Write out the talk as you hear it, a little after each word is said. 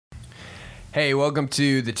Hey, welcome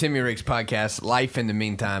to the Timmy Riggs podcast, Life in the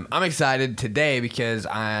Meantime. I'm excited today because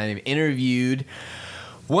I've interviewed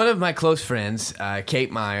one of my close friends,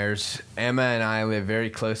 Kate Myers. Emma and I live very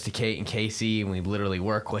close to Kate and Casey, and we literally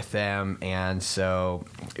work with them. And so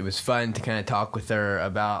it was fun to kind of talk with her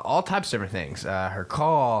about all types of different things, her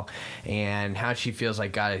call and how she feels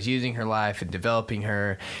like God is using her life and developing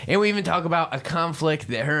her. And we even talk about a conflict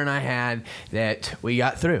that her and I had that we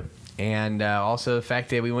got through. And also the fact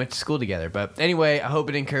that we went to school together. But anyway, I hope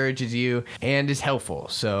it encourages you and is helpful.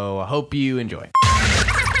 So I hope you enjoy.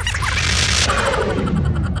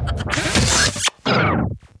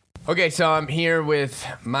 Okay, so I'm here with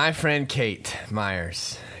my friend Kate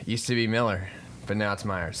Myers. Used to be Miller, but now it's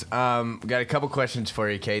Myers. Got a couple questions for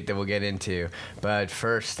you, Kate, that we'll get into. But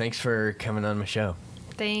first, thanks for coming on my show.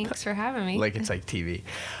 Thanks for having me. Like it's like TV.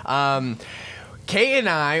 Kate and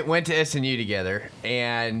I went to SNU together,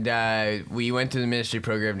 and we went to the ministry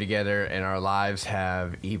program together, and our lives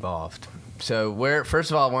have evolved. So, first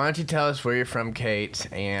of all, why don't you tell us where you're from, Kate,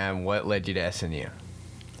 and what led you to SNU?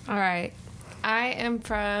 All right. I am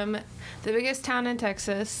from the biggest town in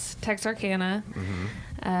Texas, Texarkana.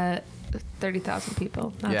 30,000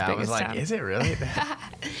 people. Not Yeah, the I was like, town. Is it really?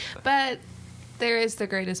 But there is the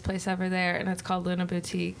greatest place ever there, and it's called Luna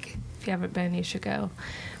Boutique. If you haven't been, you should go.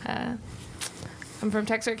 I'm from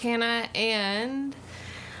Texarkana, and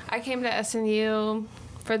I came to SNU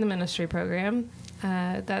for the ministry program.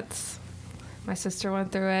 My sister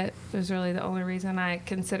went through it. It was really the only reason I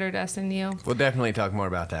considered SNU. We'll definitely talk more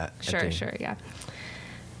about that. Sure, yeah.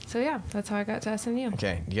 So, yeah, that's how I got to SNU.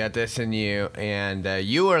 Okay, you got to SNU, and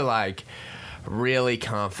you were, like, really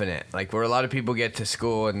confident. Like, where a lot of people get to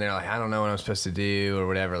school, and they're like, I don't know what I'm supposed to do, or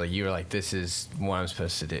whatever. Like, you were like, this is what I'm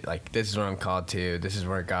supposed to do. Like, this is what I'm called to. This is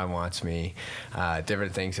where God wants me.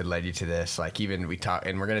 Different things had led you to this. Like, even we talk,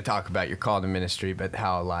 and we're going to talk about your call to ministry, but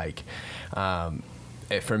how, like,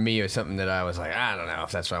 for me, it was something that I was like, I don't know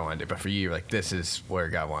if that's what I want to do. But for you, you're like, this is where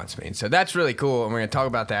God wants me. And so that's really cool. And we're going to talk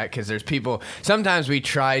about that because there's people, sometimes we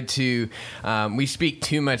try to, we speak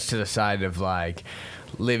too much to the side of like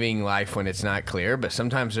living life when it's not clear. But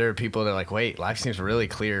sometimes there are people that are like, wait, life seems really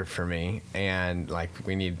clear for me. And like,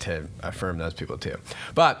 we need to affirm those people too.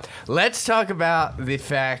 But let's talk about the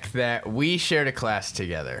fact that we shared a class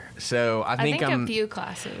together. So I think a few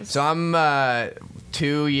classes. So I'm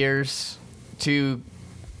 2 years.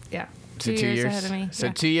 Yeah. 2 years ahead of me. So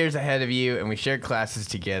yeah. 2 years ahead of you, and we shared classes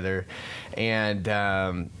together. And,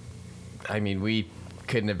 I mean, we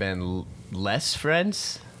couldn't have been less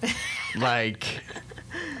friends. Like,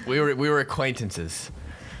 we were acquaintances.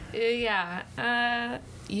 Yeah.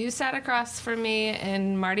 You sat across from me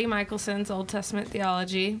in Marty Michelson's Old Testament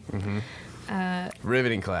theology. Mm-hmm.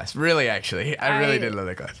 Riveting class. Really, actually. I really did love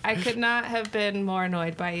that class. I could not have been more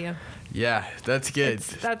annoyed by you. Yeah, that's good.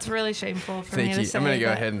 That's really shameful for Thank me you. to say. I'm going to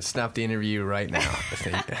go ahead and stop the interview right now, I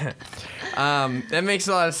think. That makes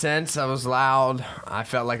a lot of sense. I was loud. I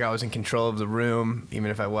felt like I was in control of the room,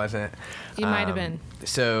 even if I wasn't. You might have been.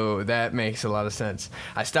 So that makes a lot of sense.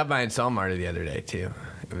 I stopped by and saw Marty the other day, too.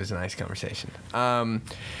 It was a nice conversation.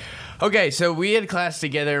 Okay, so we had class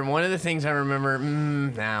together, and one of the things I remember,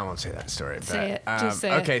 I won't say that story. But, say it. Just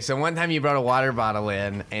say it. Okay, so one time you brought a water bottle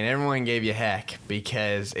in, and everyone gave you heck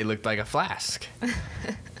because it looked like a flask.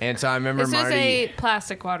 And so I remember This Marty... was a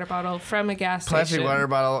plastic water bottle from a gas station. Plastic water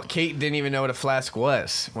bottle. Kate didn't even know what a flask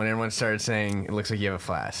was when everyone started saying, it looks like you have a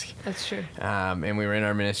flask. That's true. And we were in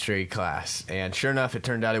our ministry class, and sure enough, it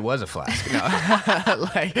turned out it was a flask. No,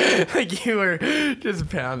 like you were just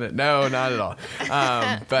pounding. No, not at all.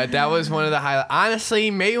 But that was one of the highlights. Honestly,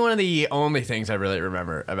 maybe one of the only things I really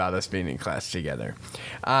remember about us being in class together.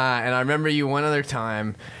 And I remember you one other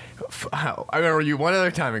time.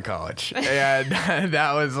 In college, and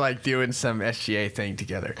that was like doing some SGA thing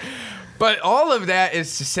together. But all of that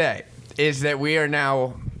is to say is that we are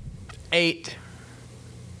now 8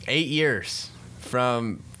 years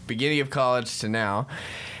from beginning of college to now,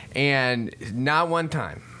 and not one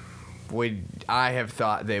time would I have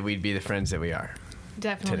thought that we'd be the friends that we are.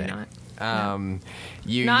 Definitely today. not.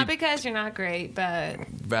 Not because you're not great, but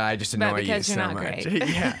I just annoy you so not much. Great.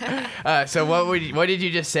 Yeah. So what did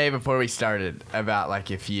you just say before we started about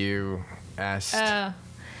like if you asked?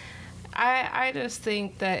 I just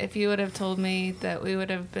think that if you would have told me that we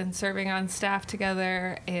would have been serving on staff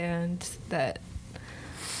together and that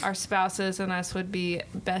our spouses and us would be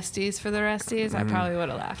besties for the resties, I probably would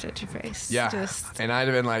have laughed at your face. Yeah. And I'd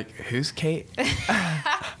have been like, who's Kate?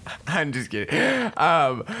 I'm just kidding.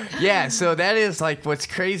 Yeah, so that is like what's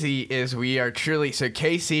crazy is we are truly. So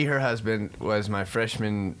Casey, her husband, was my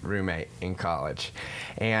freshman roommate in college,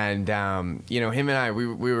 and him and I, we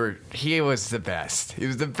were. He was the best. He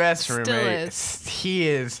was the best Still roommate. is. He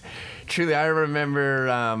is. Truly, I remember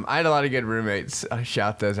I had a lot of good roommates. I'll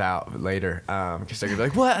shout those out later because they're going to be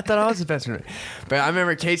like, what? I thought I was the best roommate. But I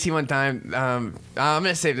remember Casey one time. I'm going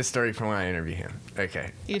to save the story for when I interview him.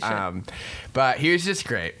 Okay. You should. But he was just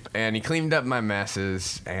great. And he cleaned up my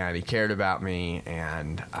messes. And he cared about me.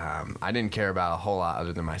 And I didn't care about a whole lot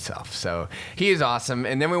other than myself. So he is awesome.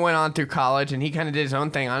 And then we went on through college. And he kind of did his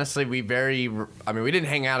own thing. Honestly, we didn't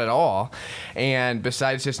hang out at all. And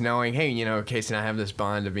besides just knowing, hey, Casey and I have this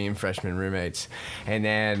bond of being freshmen roommates. And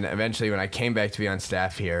then eventually when I came back to be on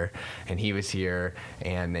staff here. And he was here.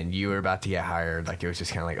 And then you were about to get hired. Like, it was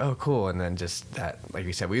just kind of like, oh, cool. And then just that, like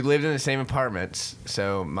we said, we lived in the same apartments.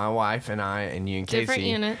 So my wife and I and you and Casey.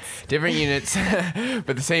 Different units,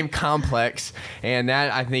 but the same complex. And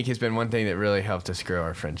that, I think, has been one thing that really helped us grow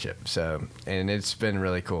our friendship. So, and it's been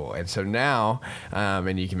really cool. And so now,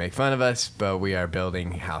 and you can make fun of us, but we are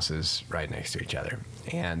building houses right next to each other.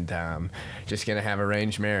 And just going to have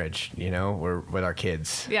arranged marriage, we're with our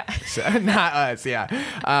kids. Yeah. So, not us,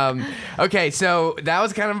 yeah. Okay, so that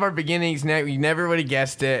was kind of our beginnings. You never would have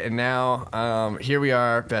guessed it. And now here we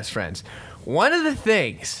are, best friends. One of the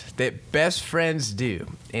things that best friends do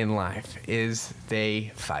in life is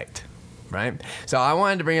they fight, right? So I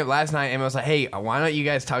wanted to bring it up last night, and I was like, hey, why don't you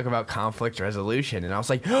guys talk about conflict resolution? And I was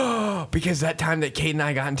like, oh, because that time that Kate and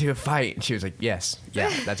I got into a fight. And she was like, yeah,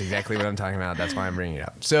 that's exactly what I'm talking about. That's why I'm bringing it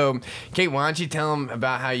up. So, Kate, why don't you tell them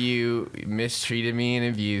about how you mistreated me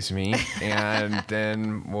and abused me, and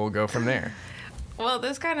then we'll go from there. Well,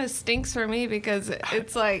 this kind of stinks for me because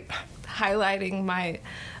it's like highlighting my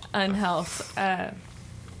unhealth.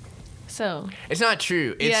 So it's not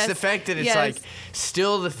true. It's yes, the fact that it's like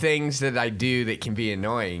still the things that I do that can be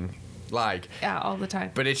annoying, like all the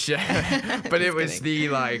time. But it's just, but it was the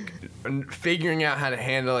like figuring out how to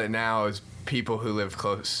handle it now as people who live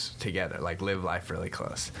close together, like live life really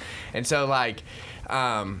close, and so like.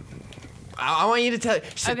 I want you to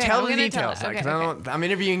tell the details because I'm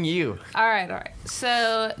interviewing you. All right.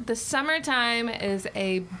 So the summertime is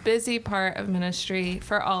a busy part of ministry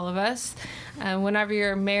for all of us. Whenever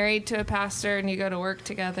you're married to a pastor and you go to work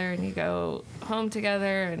together and you go home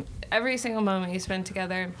together and every single moment you spend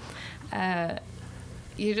together,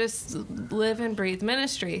 you just live and breathe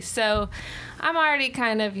ministry. So I'm already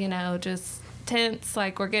kind of, just tense,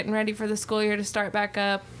 like we're getting ready for the school year to start back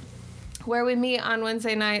up. Where we meet on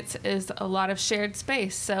Wednesday nights is a lot of shared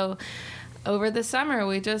space. So over the summer,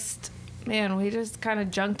 we just kind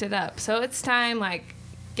of junked it up. So it's time, like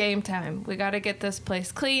game time. We got to get this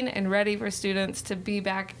place clean and ready for students to be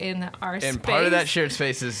back in our space. And part of that shared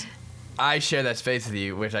space is I share that space with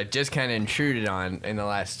you, which I just kind of intruded on in the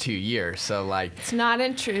last 2 years. So like, it's not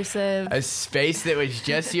intrusive. A space that was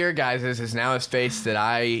just your guys' is now a space that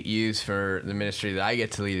I use for the ministry that I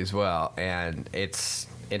get to lead as well. And it's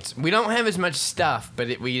we don't have as much stuff,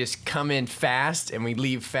 but we just come in fast and we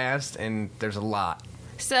leave fast, and there's a lot.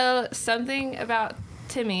 So something about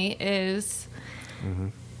Timmy is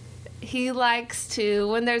he likes to,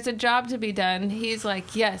 when there's a job to be done, he's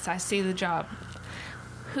like, yes, I see the job.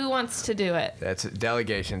 Who wants to do it? That's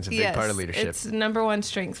delegation's a big part of leadership. It's number one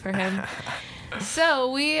strength for him. So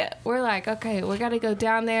we're like, okay, we got to go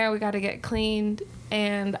down there. We got to get cleaned.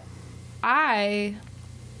 And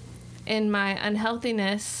in my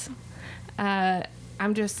unhealthiness,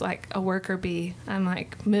 I'm just like a worker bee. I'm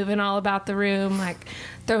like moving all about the room, like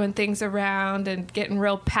throwing things around and getting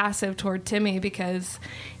real passive toward Timmy because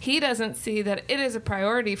he doesn't see that it is a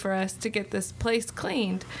priority for us to get this place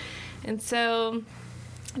cleaned. And so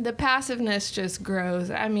the passiveness just grows.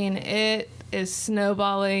 I mean, it is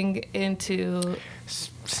snowballing into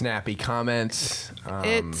snappy comments,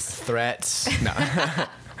 threats. No.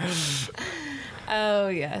 Oh,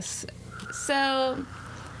 yes. So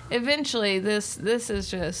eventually this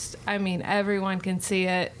is just, I mean, everyone can see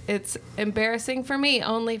it. It's embarrassing for me,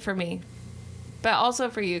 only for me, but also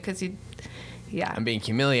for you because I'm being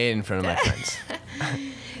humiliated in front of my friends.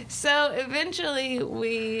 So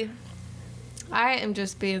eventually I am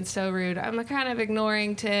just being so rude. I'm kind of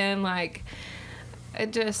ignoring Tim, like, I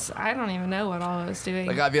don't even know what all I was doing.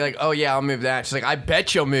 Like, I'd be like, oh, yeah, I'll move that. She's like, I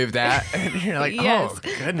bet you'll move that. And you're like, yes, oh,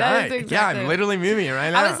 good night. Exactly. Yeah, I'm literally moving it right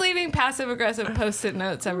now. I was leaving passive-aggressive Post-it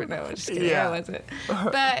notes every no, just kidding. Yeah. I wasn't.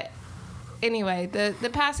 But anyway, the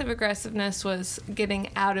passive-aggressiveness was getting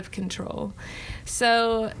out of control.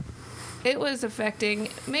 So it was affecting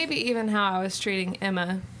maybe even how I was treating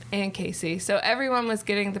Emma and Casey. So everyone was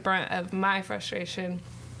getting the brunt of my frustration.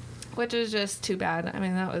 which is just too bad. I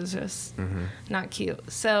mean, that was just not cute.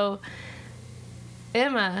 So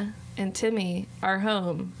Emma and Timmy are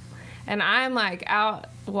home, and I'm like out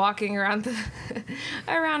walking around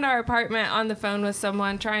around our apartment on the phone with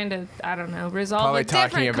someone trying to, I don't know, resolve Probably a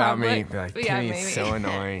different talking about conflict. me. Like, Yeah, Timmy's maybe. so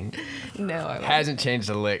annoying. No, I wasn't. Hasn't changed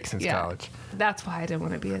a lick since college. That's why I didn't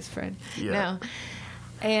want to be his friend. Yeah. No.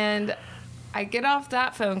 And I get off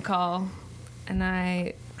that phone call, and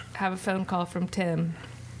I have a phone call from Tim.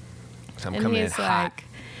 So I'm And coming in he's hot.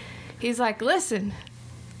 he's like, listen,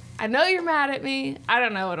 I know you're mad at me. I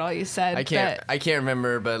don't know what all you said. I can't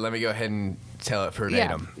remember, but let me go ahead and tell it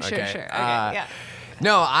verbatim. Yeah, sure, okay? sure. Okay, yeah.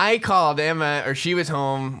 No, I called Emma, or she was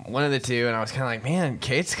home, one of the two, and I was kind of like, man,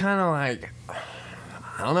 Kate's kind of like,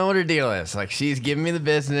 I don't know what her deal is. Like, she's giving me the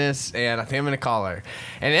business, and I think I'm going to call her.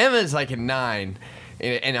 And Emma's like a 9,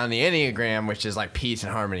 and on the Enneagram, which is like peace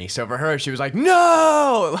and harmony. So for her, she was like,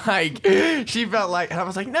 no! Like, she felt like, and I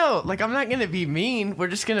was like, no, like, I'm not going to be mean. We're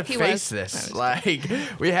just going to face this. Like,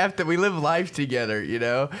 we live life together, you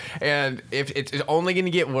know? And if it's only going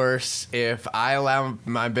to get worse if I allow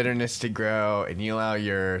my bitterness to grow and you allow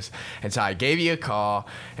yours. And so I gave you a call,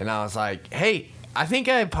 and I was like, hey, I think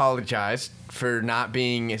I apologized for not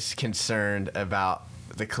being as concerned about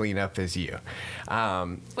the cleanup as you.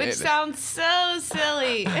 Which sounds so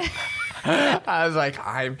silly. I was like,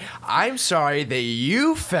 I'm sorry that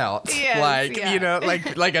you felt you know,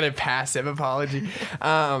 like a passive apology.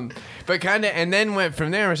 But kind of, and then went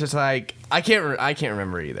from there. It was just like, I can't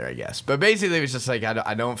remember either, I guess. But basically, it was just like,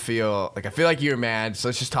 I don't feel like, I feel like you're mad, so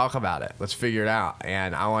let's just talk about it. Let's figure it out.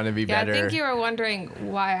 And I want to be better. I think you were wondering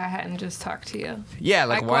why I hadn't just talked to you. Yeah,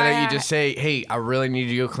 like why don't you just say, hey, I really need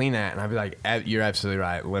you to go clean that? And I'd be like, you're absolutely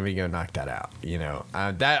right. Let me go knock that out. You know,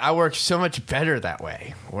 that I work so much better that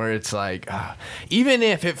way, where it's like, even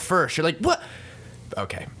if at first you're like, what?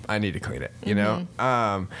 Okay, I need to clean it, you know?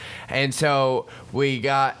 And so we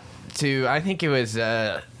got to, I think it was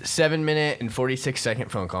a 7-minute and 46-second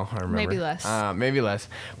phone call. I remember. Maybe less.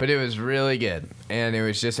 But it was really good. And it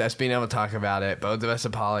was just us being able to talk about it, both of us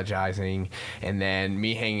apologizing, and then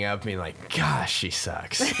me hanging up being like, gosh, she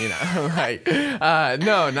sucks. You know, like,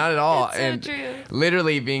 no, not at all. It's so and true.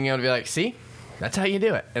 Literally being able to be like, see? That's how you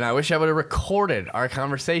do it. And I wish I would have recorded our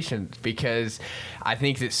conversations, because I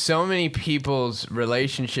think that so many people's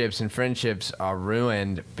relationships and friendships are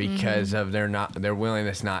ruined because of their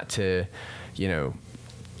willingness not to, you know,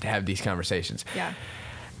 to have these conversations. Yeah.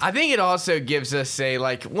 I think it also gives us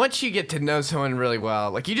once you get to know someone really well,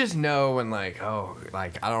 like you just know when like, oh,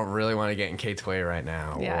 like I don't really want to get in Kate's way right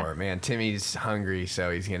now. Yeah. Or man, Timmy's hungry, so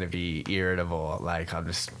he's going to be irritable. Like I'm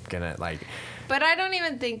just going to like. But I don't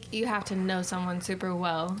even think you have to know someone super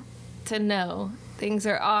well to know things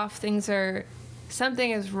are off,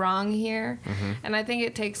 something is wrong here. And I think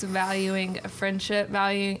it takes valuing a friendship,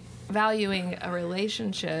 valuing a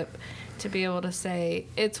relationship to be able to say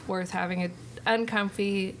it's worth having an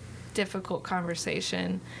uncomfy, difficult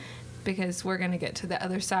conversation, because we're going to get to the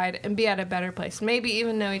other side and be at a better place. Maybe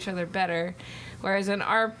even know each other better. Whereas in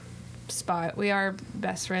our spot, we are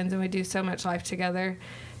best friends and we do so much life together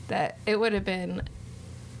that it would have been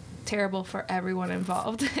terrible for everyone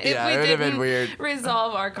involved if we it would have been weird.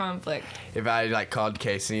 Resolve our conflict. If I like called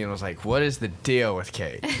Casey and was like, "What is the deal with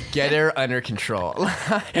Kate? Get her under control."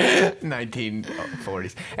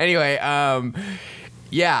 1940s. Anyway,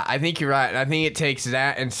 yeah, I think you're right. I think it takes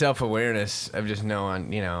that and self-awareness of just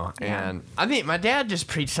knowing, you know. Yeah. And I think my dad just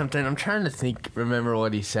preached something. I'm trying to remember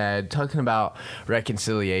what he said, talking about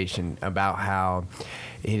reconciliation, about how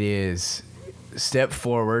it is step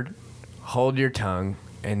forward, hold your tongue,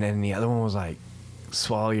 and then the other one was like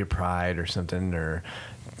swallow your pride or something, or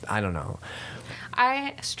I don't know.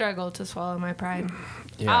 I struggle to swallow my pride.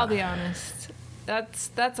 Yeah. I'll be honest.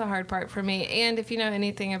 That's a hard part for me. And if you know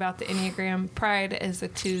anything about the Enneagram, pride is a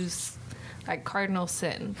 2's like cardinal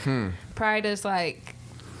sin. Pride is like,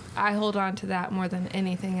 I hold on to that more than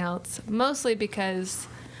anything else, mostly because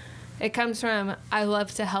it comes from I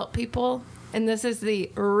love to help people. And this is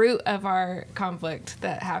the root of our conflict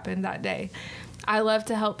that happened that day. I love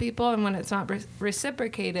to help people, and when it's not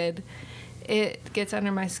reciprocated, it gets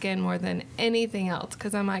under my skin more than anything else,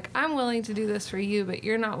 because I'm like, I'm willing to do this for you, but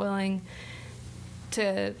you're not willing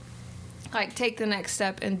to like take the next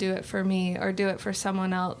step and do it for me or do it for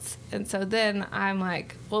someone else. And so then I'm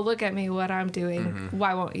like, well, look at me, what I'm doing.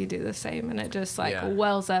 Why won't you do the same? And it just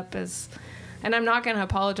wells up as, and I'm not going to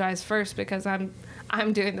apologize first because I'm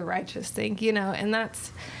doing the righteous thing, you know, and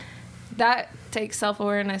that takes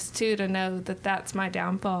self-awareness too, to know that that's my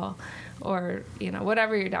downfall, or, you know,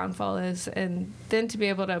 whatever your downfall is, and then to be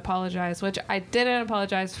able to apologize, which I didn't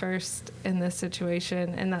apologize first in this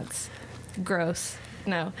situation, and that's gross.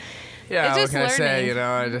 No. Yeah, It's what just can I say?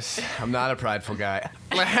 learning. I'm not a prideful guy.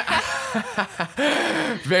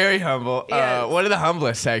 Very humble. Yes. One of the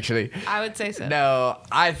humblest, actually. I would say so. No,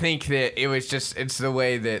 I think that it's the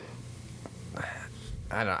way that,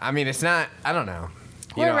 it's not, I don't know.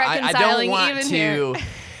 We're I don't reconciling want even to, here.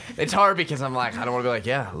 it's hard because I'm like, I don't want to be like,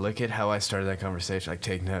 yeah, look at how I started that conversation. Like,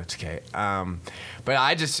 take notes, Kate. But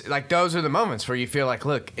I just, like, those are the moments where you feel like,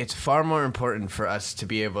 look, it's far more important for us to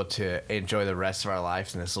be able to enjoy the rest of our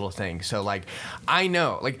lives than this little thing. So, like, I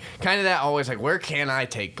know, like, kind of that always, like, where can I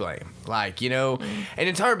take blame? Like, and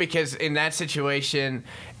it's hard because in that situation,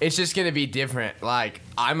 it's just going to be different. Like,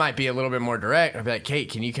 I might be a little bit more direct. I'll be like,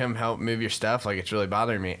 Kate, can you come help move your stuff? Like, it's really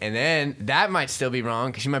bothering me. And then that might still be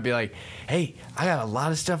wrong because you might be like, hey, I got a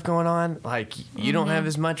lot of stuff going on. Like, you don't have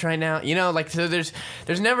as much right now. Like, so there's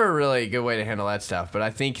never a really good way to handle that stuff. But I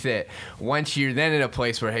think that once you're then in a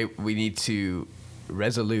place where, hey, we need to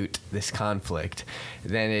resolute this conflict,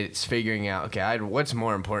 then it's figuring out, okay, what's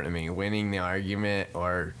more important to me, winning the argument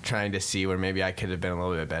or trying to see where maybe I could have been a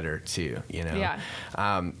little bit better too, Yeah.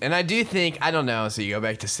 And I do think, I don't know, so you go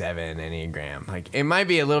back to 7 Enneagram, like it might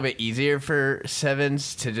be a little bit easier for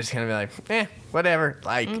 7s to just kind of be like, whatever,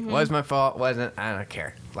 like was my fault, wasn't, I don't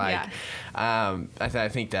care, like I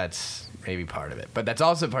think that's maybe part of it, but that's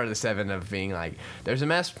also part of the 7 of being like, there's a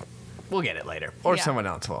mess, we'll get it later, or someone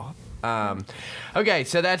else will. Okay,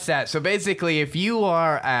 so that's that. So basically, if you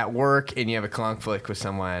are at work and you have a conflict with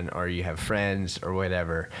someone or you have friends or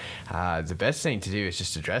whatever, the best thing to do is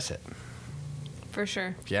just address it. For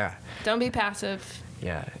sure. Yeah. Don't be passive.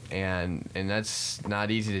 Yeah, and that's not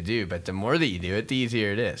easy to do, but the more that you do it, the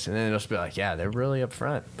easier it is. And then it'll just be like, yeah, they're really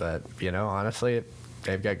upfront, but, honestly,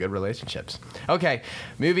 they've got good relationships. Okay,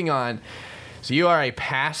 moving on. So you are a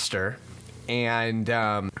pastor, and...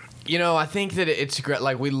 I think that it's great.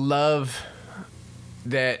 Like, we love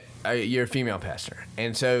that you're a female pastor.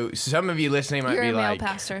 And so some of you listening might You're be a male like...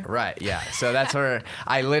 pastor. Right, yeah. So that's where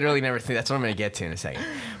I literally never think... That's what I'm going to get to in a second.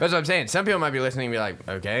 That's what I'm saying. Some people might be listening and be like,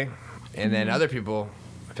 okay. And then other people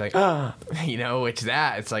might be like, oh,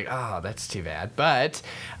 it's like, oh, that's too bad. But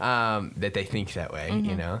that they think that way,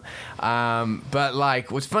 But,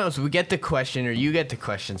 like, what's fun is we get the question, or you get the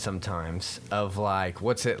question sometimes of, like,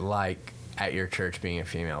 what's it like at your church being a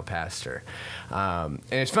female pastor? And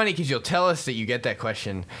it's funny because you'll tell us that you get that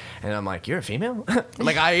question and I'm like, you're a female?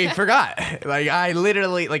 Like, I forgot. Like, I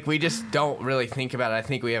literally, like, we just don't really think about it. I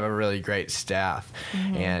think we have a really great staff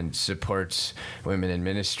and supports women in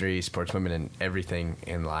ministry, supports women in everything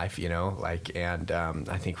in life, and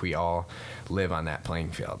I think we all live on that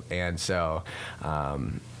playing field. And so, I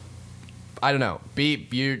don't know,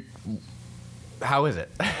 how is it?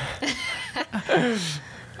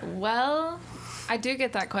 Well, I do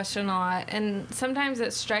get that question a lot, and sometimes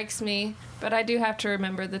it strikes me, but I do have to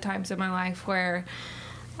remember the times in my life where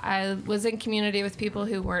I was in community with people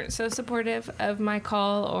who weren't so supportive of my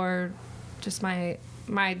call or just my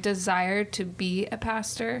desire to be a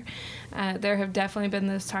pastor. There have definitely been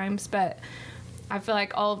those times, but I feel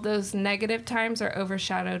like all of those negative times are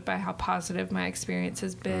overshadowed by how positive my experience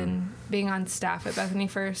has been being on staff at Bethany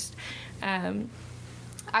First.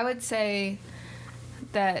 I would say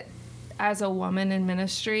that as a woman in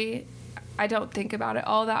ministry, I don't think about it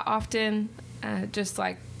all that often. Just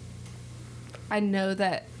like I know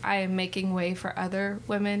that I am making way for other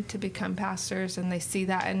women to become pastors, and they see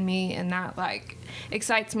that in me, and that like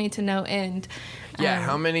excites me to no end. Yeah,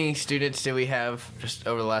 how many students do we have just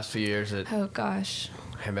over the last few years that oh gosh,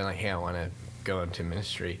 have been like, hey, I want to go into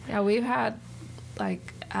ministry? Yeah, we've had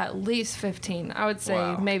like at least 15. I would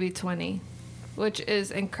say maybe 20, which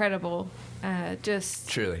is incredible. Just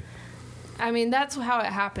truly. I mean, that's how it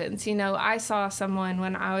happens. I saw someone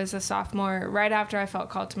when I was a sophomore, right after I felt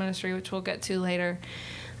called to ministry, which we'll get to later.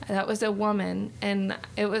 That was a woman, and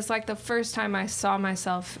it was like the first time I saw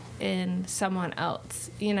myself in someone else,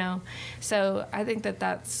 So I think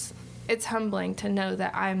it's humbling to know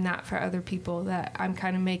that I'm that for other people, that I'm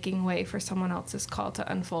kind of making way for someone else's call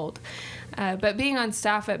to unfold. But being on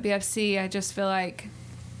staff at BFC, I just feel like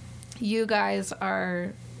you guys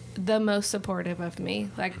are the most supportive of me.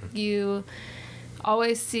 Like, you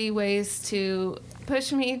always see ways to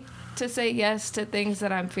push me to say yes to things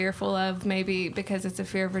that I'm fearful of, maybe because it's a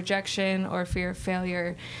fear of rejection or fear of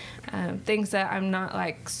failure, things that I'm not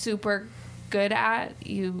like super good at.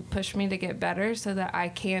 You push me to get better so that I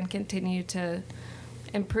can continue to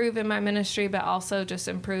improve in my ministry, but also just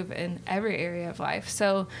improve in every area of life.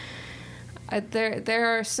 So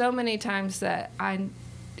there are so many times that I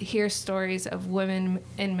hear stories of women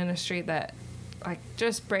in ministry that like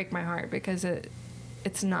just break my heart, because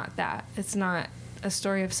it's not that. It's not a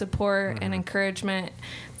story of support and encouragement.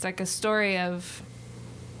 It's like a story of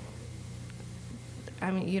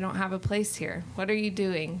I mean, you don't have a place here. What are you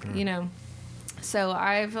doing? You know? So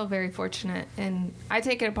I feel very fortunate, and I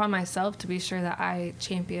take it upon myself to be sure that I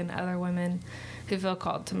champion other women who feel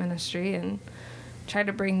called to ministry and try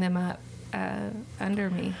to bring them up under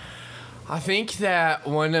me. I think that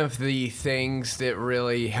one of the things that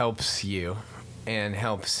really helps you and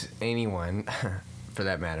helps anyone for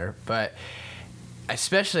that matter, but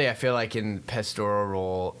especially I feel like in pastoral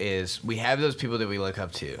role is we have those people that we look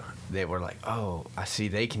up to that we're like, oh, I see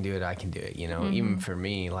they can do it, I can do it. You know, even for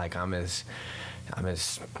me, like I'm as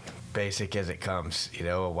basic as it comes, you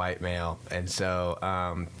know, a white male. And so,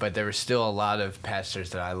 but there were still a lot of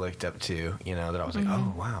pastors that I looked up to, you know, that I was like,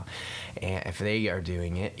 oh, wow. And if they are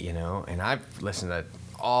doing it, you know, and I've listened to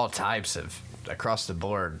all types of, across the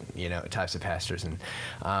board, you know, types of pastors. And,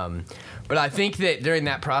 but I think that during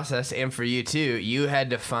that process, and for you too, you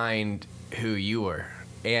had to find who you were.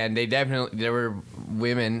 And there were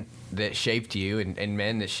women that shaped you and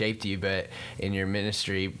men that shaped you, but in your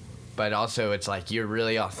ministry. But also it's like you're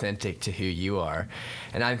really authentic to who you are.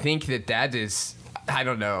 And I think that is, I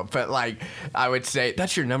don't know, but like I would say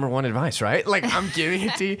that's your number one advice, right? Like I'm giving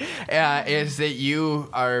it to you, is that you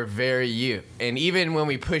are very you. And even when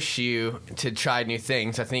we push you to try new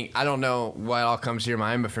things, I don't know what all comes to your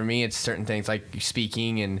mind, but for me it's certain things like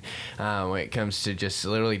speaking and when it comes to just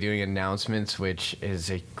literally doing announcements, which is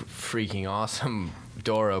a freaking awesome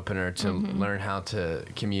door opener to learn how to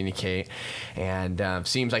communicate, and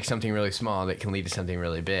seems like something really small that can lead to something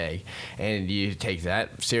really big, and you take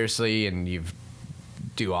that seriously and you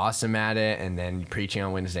do awesome at it. And then preaching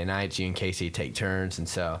on Wednesday nights, you and Casey take turns, and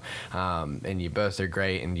so and you both are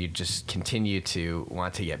great, and you just continue to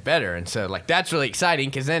want to get better. And so like that's really exciting,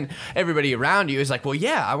 because then everybody around you is like, well,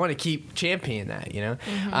 yeah, I want to keep championing that, you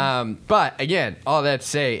know. But again, all that to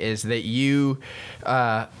say is that you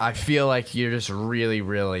I feel like you're just really,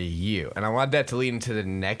 really you. And I want that to lead into the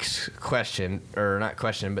next question, or not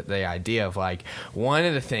question, but the idea of like one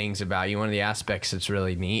of the things about you, one of the aspects that's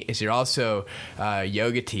really neat is you're also a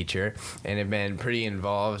yoga teacher and have been pretty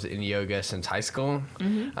involved in yoga since high school.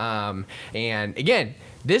 And again,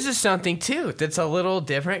 this is something too that's a little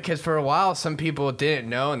different, because for a while some people didn't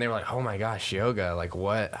know and they were like, oh my gosh, yoga, like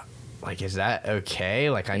what? Like, is that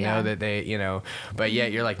okay? Like I know that they, you know, but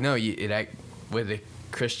yet you're like, no, with a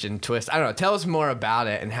Christian twist. I don't know. Tell us more about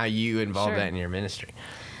it and how you involve that in your ministry.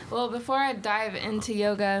 Well, before I dive into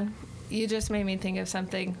yoga, you just made me think of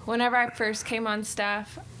something. Whenever I first came on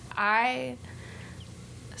staff,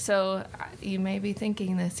 so you may be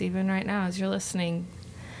thinking this even right now as you're listening,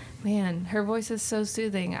 man, her voice is so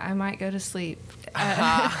soothing, I might go to sleep.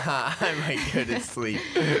 I might go to sleep.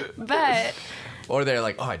 But... Or they're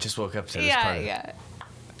like, oh, I just woke up to this part. Yeah.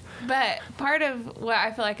 But part of what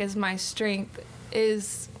I feel like is my strength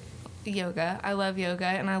is yoga. I love yoga,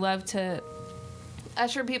 and I love to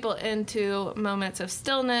usher people into moments of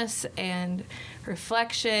stillness and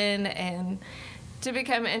reflection, and to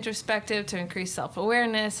become introspective, to increase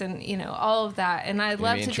self-awareness, and, you know, all of that. And I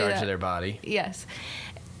love to do that. In charge of their body. Yes.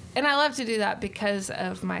 And I love to do that because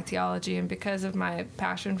of my theology and because of my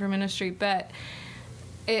passion for ministry. But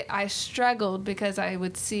I struggled because I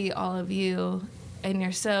would see all of you, and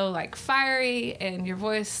you're so like fiery, and your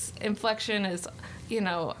voice inflection is, you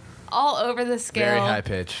know, all over the scale. Very high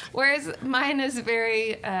pitched. Whereas mine is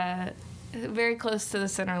very, very close to the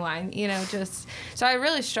center line, you know, just, so I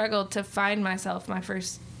really struggled to find myself my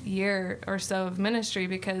first year or so of ministry,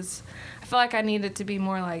 because I felt like I needed to be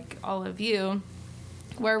more like all of you,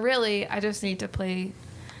 where really I just need to play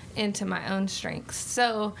into my own strengths.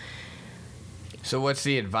 So what's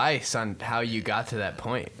the advice on how you got to that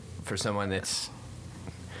point for someone that's...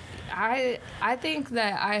 I think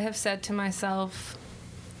that I have said to myself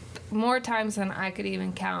more times than I could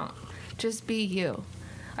even count, just be you.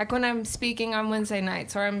 Like when I'm speaking on Wednesday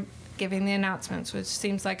nights or I'm giving the announcements, which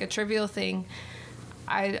seems like a trivial thing,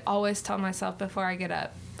 I always tell myself before I get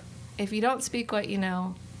up, if you don't speak what you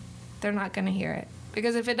know, they're not going to hear it.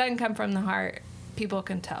 Because if it doesn't come from the heart, people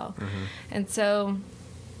can tell. And so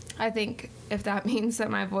I think if that means that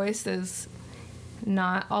my voice is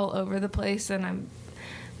not all over the place and I'm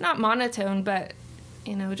not monotone, but,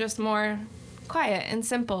 you know, just more quiet and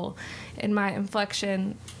simple in my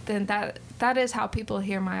inflection, then that is how people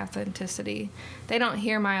hear my authenticity. They don't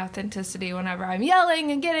hear my authenticity whenever I'm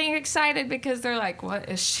yelling and getting excited, because they're like, what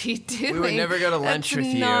is she doing? We would never go to lunch with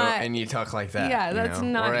you and you talk like that. Yeah, that's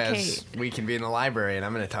not Whereas Kate. We can be in the library and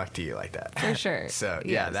I'm going to talk to you like that. For sure. So,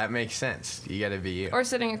 yeah, that makes sense. You got to be you. Or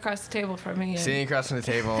sitting across the table from me. Sitting across from the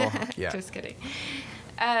table. Yeah. Just kidding.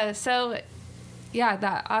 So, yeah,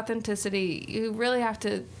 that authenticity, you really have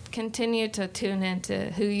to continue to tune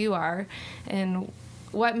into who you are and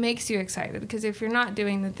what makes you excited. Because if you're not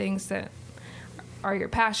doing the things that are your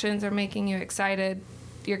passions or making you excited,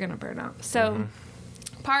 you're going to burn out. So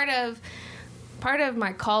part of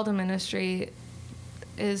my call to ministry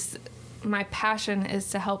is my passion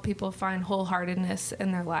is to help people find wholeheartedness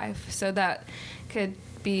in their life. So that could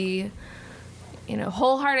be,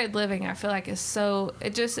 wholehearted living, I feel like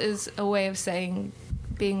it just is a way of saying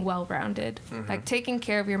being well-rounded, like taking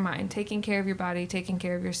care of your mind, taking care of your body, taking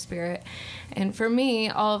care of your spirit. And for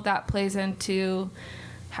me, all of that plays into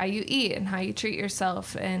how you eat and how you treat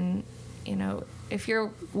yourself. And, if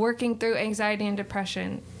you're working through anxiety and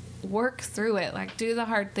depression, work through it. Like, do the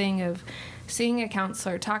hard thing of seeing a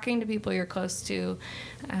counselor, talking to people you're close to,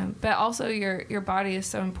 but also your body is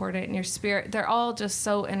so important, and your spirit. They're all just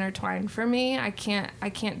so intertwined. For me, I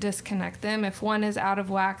can't disconnect them. If one is out of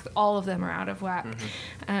whack, all of them are out of whack.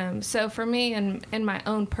 So for me, in my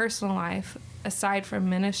own personal life, aside from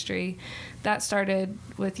ministry, that started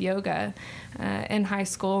with yoga in high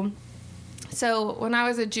school. So when I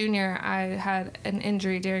was a junior, I had an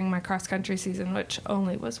injury during my cross-country season, which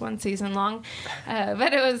only was 1 season long,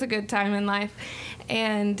 but it was a good time in life.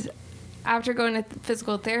 And after going to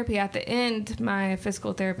physical therapy, at the end, my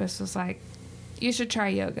physical therapist was like, you should try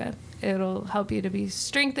yoga. It'll help you to be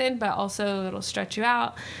strengthened, but also it'll stretch you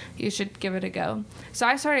out. You should give it a go. So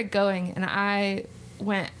I started going, and I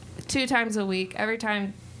went 2 times a week. Every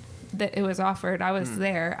time that it was offered, I was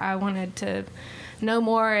there. I wanted to know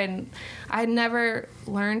more, and I had never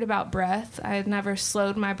learned about breath. I had never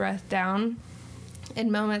slowed my breath down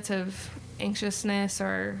in moments of anxiousness,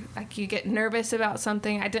 or like you get nervous about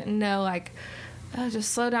something. I didn't know, like, oh,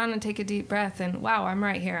 just slow down and take a deep breath, and wow, I'm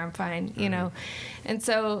right here, I'm fine, And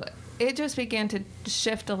so it just began to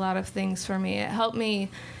shift a lot of things for me. It helped me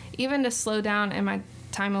even to slow down in my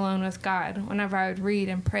time alone with God. Whenever I would read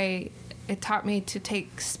and pray, it taught me to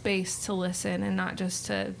take space to listen and not just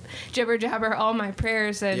to jibber jabber all my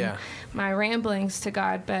prayers and my ramblings to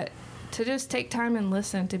God, but to just take time and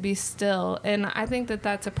listen, to be still. And I think that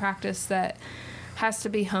that's a practice that has to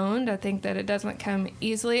be honed. I think that it doesn't come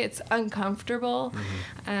easily. It's uncomfortable.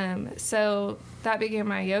 So that began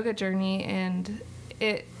my yoga journey, and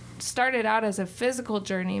it started out as a physical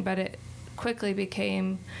journey, but it quickly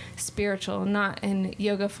became spiritual, not in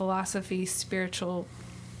yoga philosophy, spiritual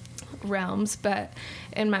realms, but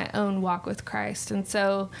in my own walk with Christ. And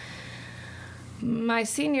so my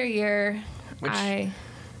senior year,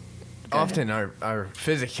 often our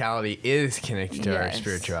physicality is connected to our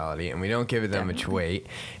spirituality, and we don't give it that much weight.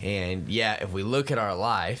 And if we look at our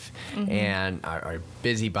life and our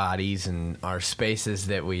busy bodies and our spaces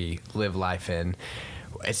that we live life in,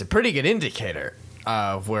 it's a pretty good indicator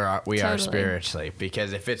of where we are spiritually.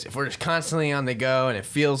 Because if we're just constantly on the go and it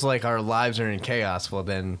feels like our lives are in chaos, well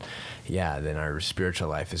then our spiritual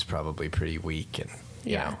life is probably pretty weak. And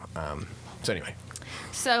so anyway.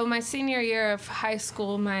 So my senior year of high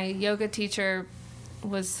school, my yoga teacher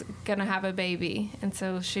was gonna have a baby, and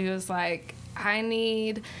so she was like, I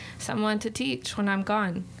need someone to teach when I'm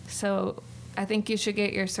gone, so I think you should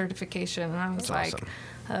get your certification. And I was awesome.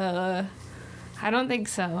 I don't think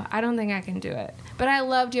so. I don't think I can do it. But I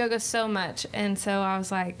loved yoga so much. And so I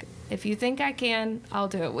was like, if you think I can, I'll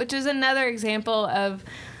do it. Which is another example of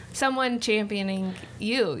someone championing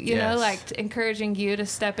you, know, like encouraging you to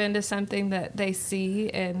step into something that they see.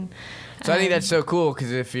 And so I think that's so cool,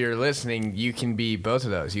 because if you're listening, you can be both of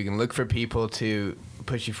those. You can look for people to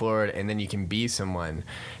push you forward, and then you can be someone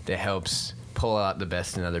that helps pull out the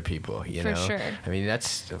best in other people, you know? For sure. I mean,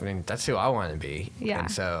 that's who I want to be. Yeah.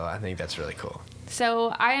 And so I think that's really cool. So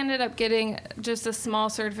I ended up getting just a small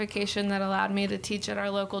certification that allowed me to teach at our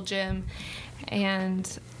local gym. And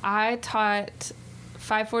I taught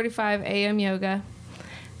 5:45 a.m. yoga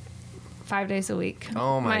 5 days a week.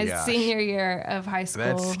 Oh my gosh. My senior year of high school.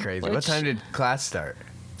 That's crazy. What time did class start?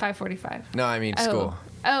 5:45. No, I mean school.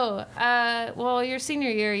 Well, your senior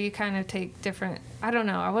year, you kind of take different. I don't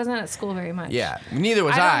know. I wasn't at school very much. Yeah, neither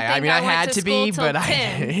was I. I mean, I had to be, but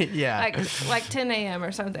 10, yeah, like 10 a.m.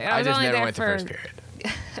 or something. I just only never there went to first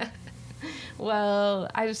period. Well,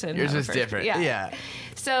 I just didn't. Yours is different. Yeah.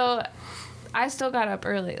 So I still got up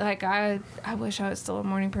early. Like, I wish I was still a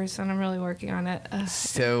morning person. I'm really working on it.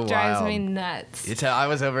 So it drives wild. me nuts. I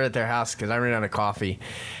was over at their house because I ran out of coffee,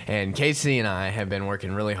 and Casey and I have been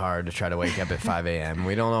working really hard to try to wake up at 5 a.m.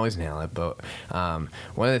 We don't always nail it, but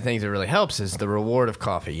one of the things that really helps is the reward of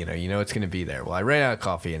coffee. You know it's going to be there. Well, I ran out of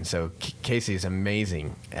coffee, and so Casey is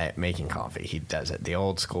amazing at making coffee. He does it the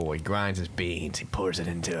old school. He grinds his beans. He pours it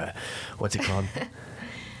into what's it called?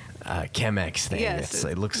 Chemex thing. Yes,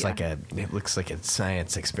 It looks like a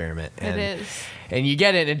science experiment. And, it is. And you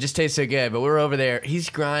get it, and it just tastes so good. But we're over there. He's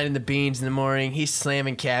grinding the beans in the morning. He's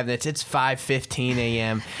slamming cabinets. It's 5:15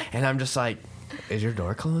 a.m. and I'm just like, is your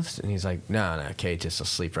door closed? And he's like, no, Kate just will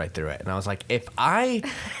sleep right through it. And I was like, if I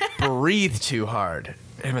breathe too hard,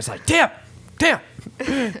 and was like, damn.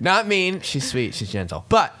 Not mean. She's sweet. She's gentle.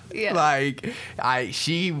 But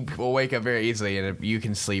she will wake up very easily, and you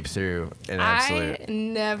can sleep through an absolute. I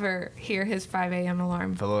never hear his 5 a.m.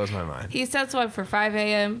 alarm. Blows my mind. He sets one for 5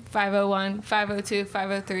 a.m., 5:01, 5:02,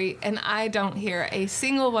 5:03, and I don't hear a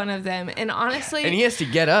single one of them. And honestly, and he has to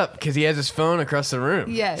get up because he has his phone across the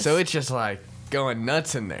room. Yes. So it's just like going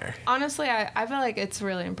nuts in there. Honestly, I feel like it's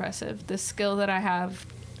really impressive, the skill that I have.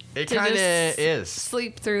 It kind of is.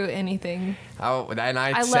 Sleep through anything. Oh, and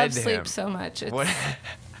I said love to sleep him, so much.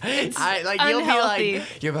 It's unhealthy.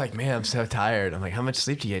 You'll be like, man, I'm so tired. I'm like, how much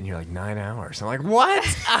sleep do you get? And you're like, 9 hours. I'm like, what?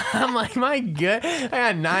 I'm like, my good. I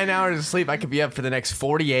got 9 hours of sleep. I could be up for the next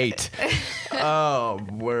 48. Oh,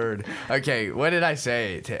 word. Okay, what did I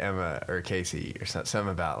say to Emma or Casey or something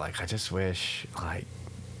about, like, I just wish, like,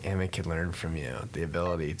 Emma could learn from you the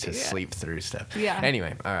ability to sleep through stuff. Yeah.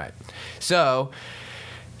 Anyway, all right. So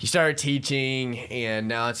you started teaching, and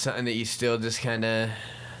now it's something that you still just kind of,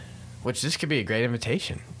 which this could be a great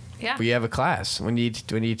invitation. Yeah. We have a class. When do you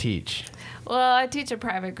teach? Well, I teach a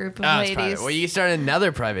private group of ladies. Private. Well, you start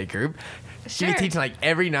another private group. Sure. You teach like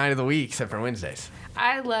every night of the week except for Wednesdays.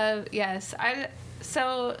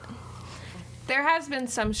 So there has been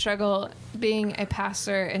some struggle being a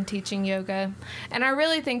pastor and teaching yoga. And I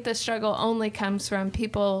really think the struggle only comes from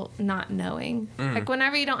people not knowing. Like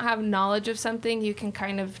whenever you don't have knowledge of something, you can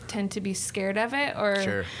kind of tend to be scared of it, or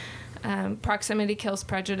Sure. Proximity kills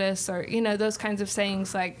prejudice, or, those kinds of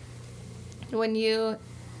sayings. Like when you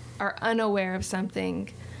are unaware of something,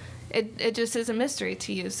 it just is a mystery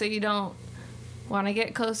to you. So you don't want to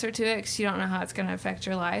get closer to it because you don't know how it's going to affect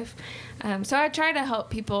your life. So I try to help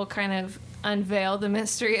people kind of unveil the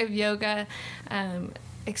mystery of yoga,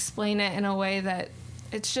 explain it in a way that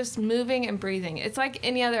it's just moving and breathing. It's like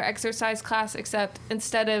any other exercise class, except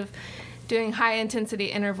instead of doing high intensity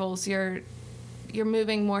intervals, you're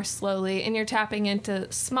moving more slowly, and you're tapping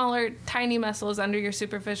into smaller, tiny muscles under your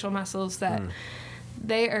superficial muscles that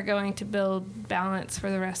they are going to build balance for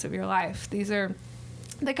the rest of your life. These are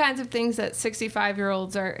the kinds of things that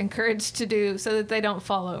 65-year-olds are encouraged to do so that they don't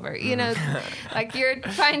fall over. Like you're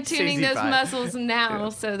fine-tuning those muscles now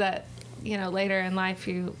so that, later in life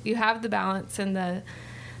you have the balance and the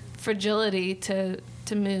fragility to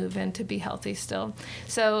move and to be healthy still.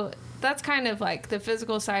 So that's kind of like the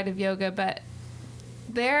physical side of yoga, but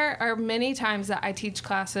there are many times that I teach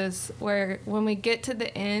classes where when we get to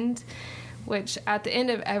the end, which at the end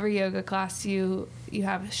of every yoga class you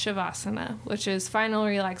have Shavasana, which is final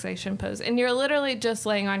relaxation pose. And you're literally just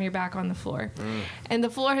laying on your back on the floor. And the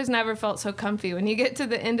floor has never felt so comfy. When you get to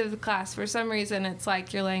the end of the class, for some reason, it's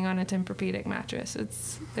like you're laying on a Tempur-Pedic mattress.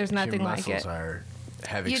 There's nothing like it. Your muscles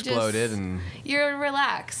have exploded, and you're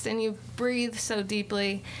relaxed, and you breathe so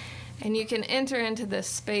deeply, and you can enter into this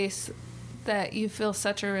space that you feel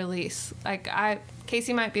such a release. Like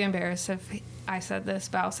Casey might be embarrassed if I said this,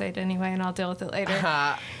 but I'll say it anyway, and I'll deal with it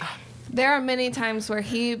later. There are many times where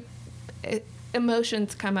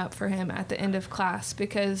emotions come up for him at the end of class,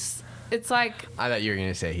 because it's like... I thought you were going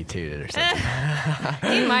to say he tooted or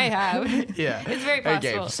something. He might have. Yeah. It's very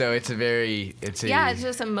possible. Okay, so it's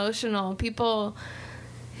just emotional. People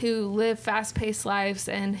who live fast-paced lives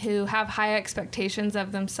and who have high expectations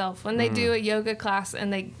of themselves, when they do a yoga class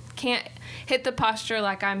and they can't hit the posture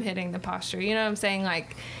like I'm hitting the posture. You know what I'm saying?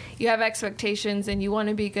 Like, you have expectations and you want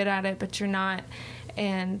to be good at it, but you're not.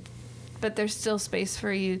 But there's still space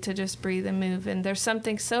for you to just breathe and move. And there's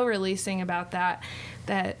something so releasing about that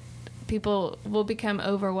people will become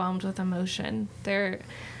overwhelmed with emotion.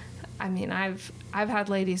 I've had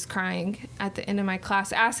ladies crying at the end of my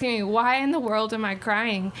class asking me, why in the world am I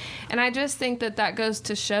crying? And I just think that goes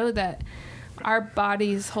to show that our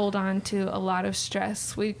bodies hold on to a lot of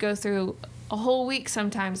stress. We go through a whole week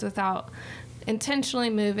sometimes without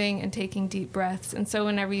intentionally moving and taking deep breaths. And so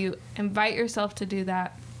whenever you invite yourself to do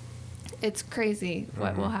that, it's crazy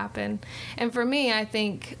what will happen. And for me, I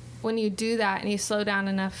think when you do that and you slow down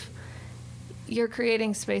enough, you're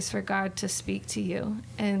creating space for God to speak to you.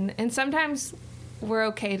 And sometimes we're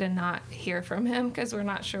okay to not hear from him because we're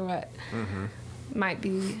not sure what might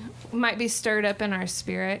be stirred up in our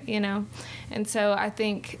spirit, And so I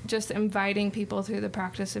think just inviting people through the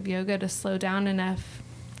practice of yoga to slow down enough.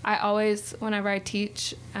 I always, whenever I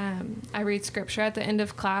teach, I read scripture at the end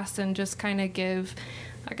of class and just kind of give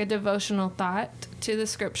like a devotional thought to the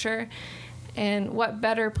scripture. And what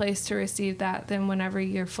better place to receive that than whenever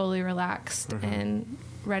you're fully relaxed and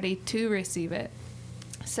ready to receive it.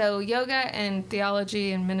 So yoga and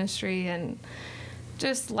theology and ministry and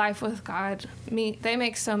just life with God, they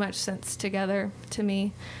make so much sense together to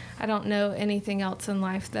me. I don't know anything else in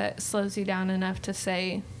life that slows you down enough to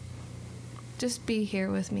say, just be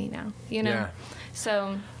here with me now, you know? Yeah.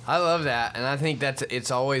 So I love that. And I think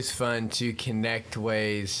it's always fun to connect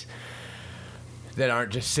ways that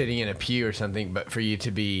aren't just sitting in a pew or something, but for you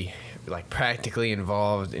to be like practically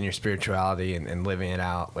involved in your spirituality and living it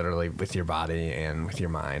out literally with your body and with your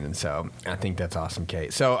mind. And so I think that's awesome,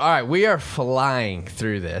 Kate. So, all right, we are flying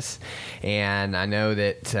through this, and I know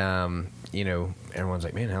that, everyone's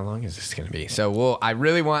like, man, how long is this going to be? So I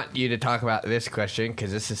really want you to talk about this question,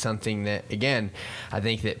 because this is something that, again, I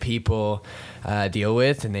think that people deal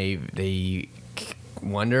with, and they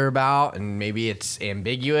wonder about, and maybe it's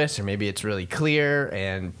ambiguous or maybe it's really clear,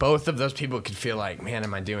 and both of those people could feel like, man,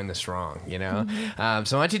 am I doing this wrong, you know?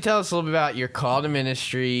 So why don't you tell us a little bit about your call to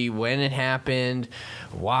ministry, when it happened,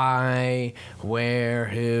 why, where,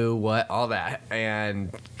 who, what, all that,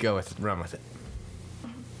 and run with it.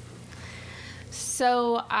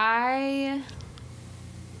 So I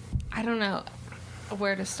don't know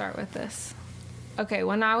where to start with this. Okay,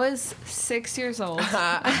 when I was 6 years old,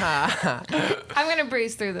 I'm going to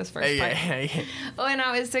breeze through this first part. When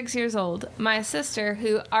I was 6 years old, my sister,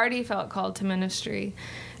 who already felt called to ministry,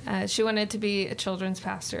 she wanted to be a children's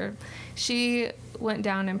pastor. She went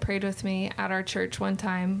down and prayed with me at our church one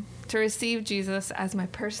time to receive Jesus as my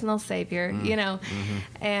personal savior,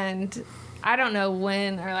 and I don't know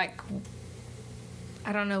when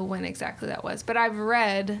exactly that was, but I've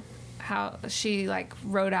read how she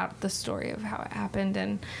wrote out the story of how it happened,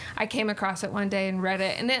 and I came across it one day and read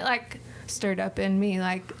it, and it stirred up in me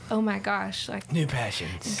oh my gosh, new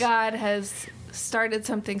passions. God has started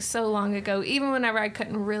something so long ago, even whenever I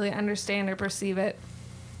couldn't really understand or perceive it.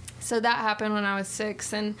 So that happened when I was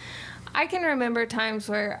 6, and I can remember times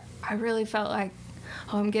where I really felt like,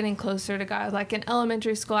 oh, I'm getting closer to God. Like in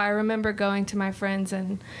elementary school, I remember going to my friends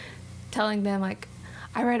and telling them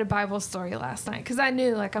I read a Bible story last night, because I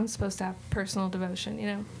knew I'm supposed to have personal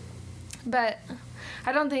devotion, But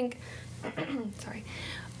I don't think,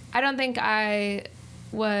 I don't think I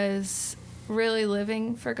was really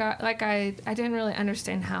living for God. I didn't really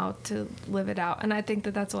understand how to live it out. And I think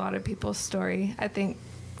that that's a lot of people's story. I think.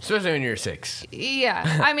 Especially when you're 6.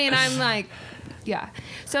 Yeah. I mean, I'm yeah.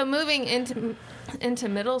 So moving into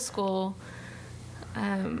middle school,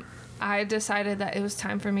 I decided that it was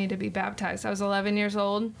time for me to be baptized. I was 11 years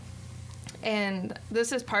old, and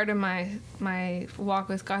this is part of my walk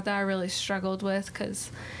with God that I really struggled with, because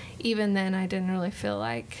even then I didn't really feel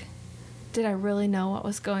like, did I really know what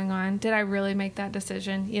was going on? Did I really make that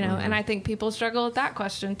decision? And I think people struggle with that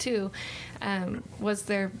question too. Was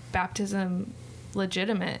their baptism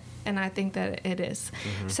legitimate? And I think that it is.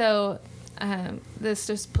 So this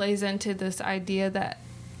just plays into this idea that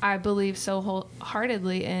I believe so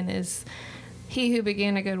wholeheartedly in, is he who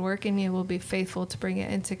began a good work in you will be faithful to bring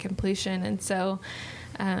it into completion. And so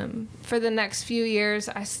for the next few years,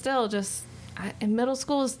 I still in middle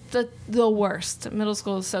school is the worst. Middle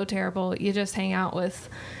school is so terrible. You just hang out with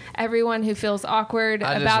everyone who feels awkward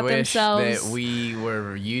about themselves. I just wish that we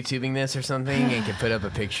were YouTubing this or something and could put up a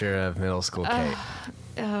picture of middle school Kate.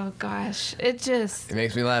 Oh gosh, it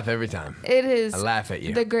makes me laugh every time. It is. I laugh at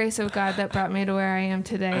you. The grace of God that brought me to where I am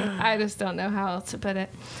today. I just don't know how else to put it.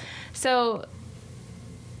 So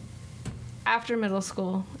after middle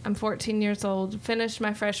school, I'm 14 years old, finished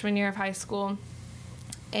my freshman year of high school,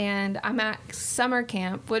 and I'm at summer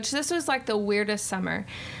camp, which this was the weirdest summer.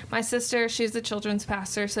 My sister, she's a children's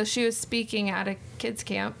pastor, so she was speaking at a kids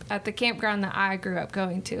camp at the campground that I grew up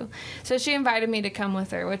going to. So she invited me to come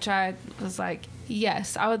with her, which I was like,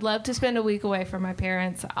 yes, I would love to spend a week away from my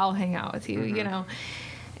parents. I'll hang out with you,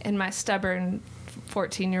 in my stubborn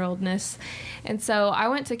 14-year-oldness. And so I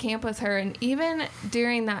went to camp with her, and even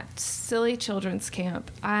during that silly children's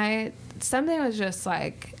camp, something was just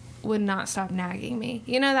would not stop nagging me.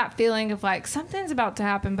 That feeling of something's about to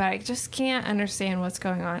happen, but I just can't understand what's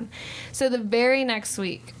going on. So the very next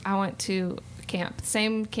week, I went to camp,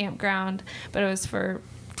 same campground, but it was for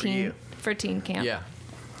teen camp. Yeah.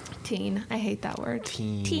 Teen. I hate that word.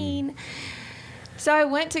 Teen. So I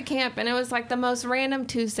went to camp, and it was the most random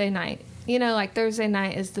Tuesday night. Thursday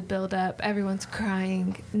night is the build up. Everyone's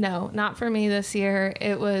crying. No, not for me this year.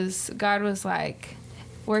 God was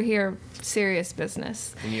we're here, serious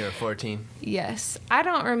business. When you were 14? Yes. I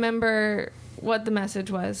don't remember what the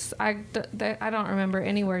message was. I don't remember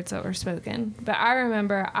any words that were spoken, but I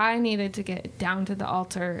remember I needed to get down to the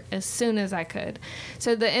altar as soon as I could.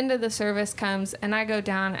 So the end of the service comes, and I go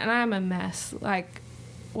down, and I'm a mess. Like,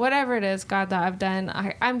 whatever it is, God, that I've done,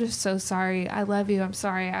 I'm just so sorry. I love you. I'm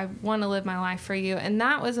sorry. I want to live my life for you. And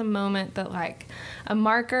that was a moment that, like, a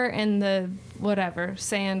marker in the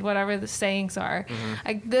sand, whatever the sayings are. Mm-hmm.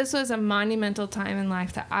 Like, this was a monumental time in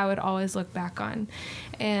life that I would always look back on.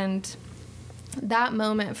 And that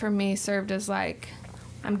moment for me served as, like,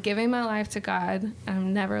 I'm giving my life to God, and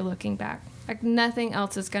I'm never looking back. Like, nothing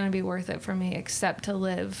else is going to be worth it for me except to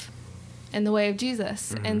live in the way of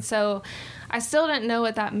Jesus. Mm-hmm. And so I still didn't know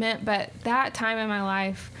what that meant, but that time in my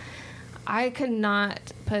life, I could not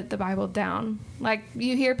put the Bible down. Like,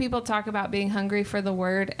 you hear people talk about being hungry for the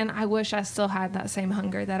word, and I wish I still had that same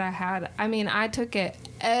hunger that I had. I mean, I took it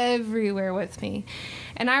everywhere with me.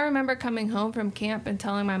 And I remember coming home from camp and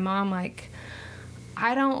telling my mom, like,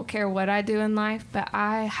 I don't care what I do in life, but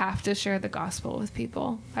I have to share the gospel with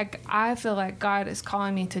people. Like, I feel like God is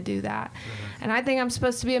calling me to do that. Mm-hmm. And I think I'm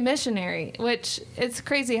supposed to be a missionary, which it's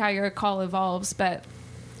crazy how your call evolves, but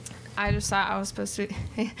I just thought I was supposed to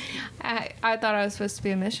be, I thought I was supposed to be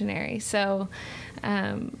a missionary. So,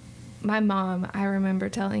 my mom, I remember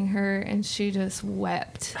telling her, and she just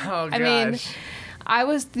wept. Oh, gosh. I mean, I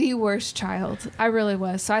was the worst child. I really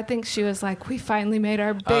was. So I think she was like, we finally made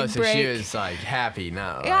our big break. Oh, so she was like happy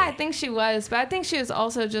now. Yeah, I think she was. But I think she was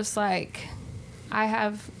also just like, I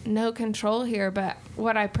have no control here, but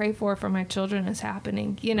what I pray for my children is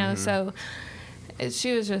happening, you know? Mm-hmm. So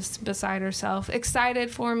she was just beside herself,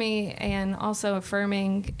 excited for me and also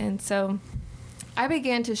affirming. And so I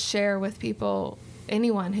began to share with people,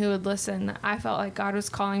 anyone who would listen. I felt like God was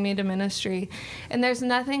calling me to ministry. And there's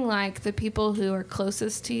nothing like the people who are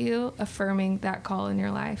closest to you affirming that call in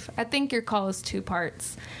your life. I think your call is two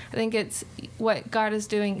parts. I think it's what God is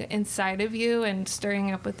doing inside of you and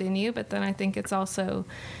stirring up within you, but then I think it's also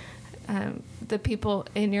the people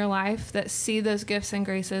in your life that see those gifts and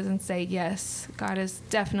graces and say, yes, God is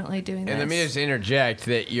definitely doing this. And let me just interject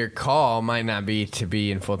that your call might not be to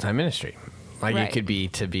be in full-time ministry. Like, right. It could be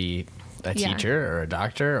to be a teacher or a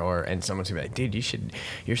doctor, and someone's gonna be like, dude,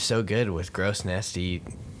 you're so good with gross, nasty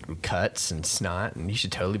cuts and snot, and you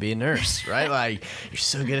should totally be a nurse, right? Like, you're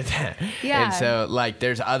so good at that. Yeah. And so, like,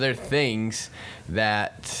 there's other things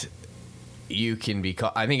that you can be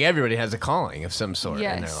called. I think everybody has a calling of some sort in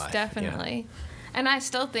their life. Yes, definitely. Yeah. And I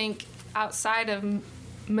still think outside of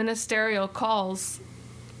ministerial calls,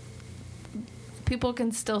 people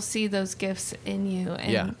can still see those gifts in you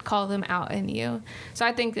and call them out in you. So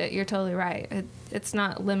I think that you're totally right. It's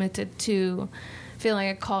not limited to feeling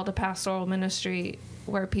a call to pastoral ministry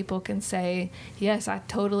where people can say, yes, I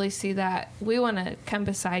totally see that. We want to come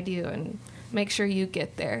beside you and make sure you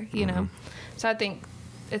get there, you know? So I think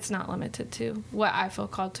it's not limited to what I feel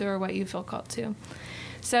called to or what you feel called to.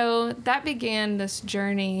 So that began this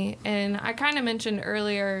journey. And I kind of mentioned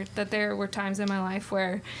earlier that there were times in my life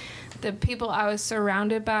where the people I was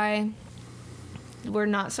surrounded by were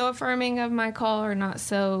not so affirming of my call or not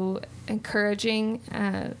so encouraging.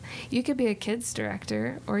 You could be a kids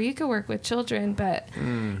director or you could work with children, but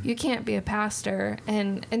you can't be a pastor.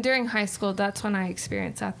 And during high school, that's when I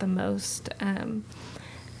experienced that the most.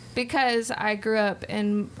 Because I grew up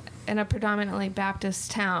in a predominantly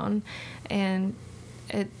Baptist town, and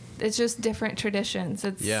it's just different traditions.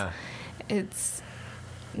 It's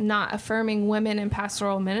not affirming women in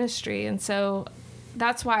pastoral ministry. And so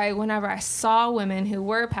that's why whenever I saw women who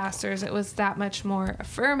were pastors, it was that much more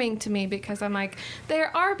affirming to me, because I'm like,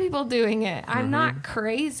 there are people doing it. I'm not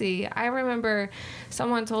crazy. I remember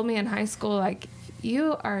someone told me in high school, like,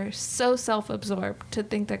 you are so self-absorbed to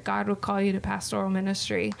think that God would call you to pastoral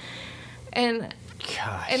ministry. And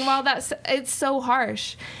gosh. And while it's so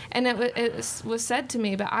harsh, and it was said to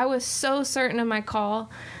me, but I was so certain of my call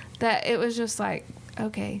that it was just like,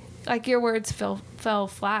 okay, like your words fell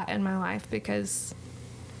flat in my life, because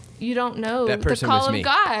you don't know the call of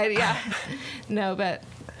God. Yeah. No, but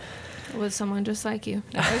it was someone just like you.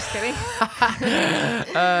 No, I'm just kidding.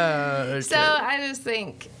 Okay. So I just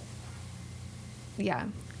think,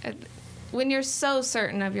 when you're so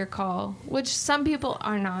certain of your call, which some people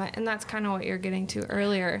are not, and that's kind of what you're getting to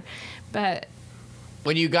earlier, but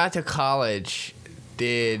when you got to college,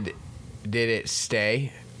 did it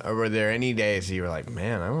stay, or were there any days you were like,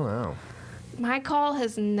 man, I don't know? My call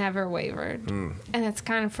has never wavered, and it's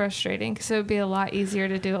kind of frustrating, because it would be a lot easier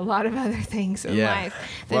to do a lot of other things in life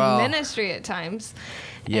than ministry at times.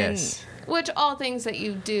 Yes. Which all things that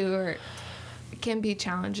you do can be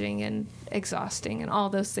challenging and exhausting and all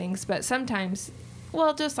those things, but sometimes,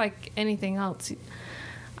 well, just like anything else,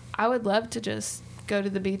 I would love to just go to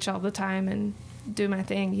the beach all the time and do my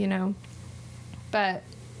thing, you know. But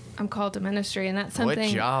I'm called to ministry, and that's something.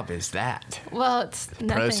 What job is that? Well, it's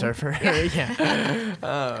nothing. Pro surfer? Yeah.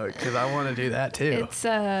 Oh, because I want to do that too. It's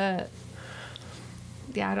yeah,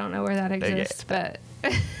 I don't know where that exists, but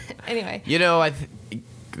anyway. You know,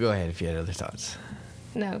 go ahead if you had other thoughts.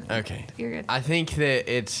 No. Okay. You're good. I think that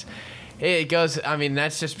it goes, I mean,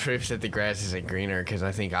 that's just proof that the grass isn't greener, because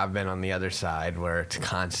I think I've been on the other side where it's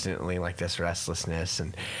constantly like this restlessness.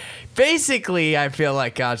 And basically, I feel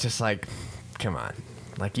like God's just like, come on.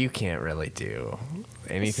 Like, you can't really do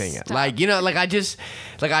anything. Stop. Like, you know, I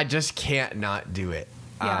just can't not do it.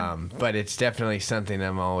 Yeah. But it's definitely something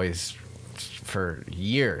I'm always, for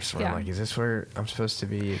years, where I'm Yeah. like, is this where I'm supposed to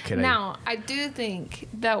be? Now, I do think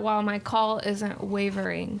that while my call isn't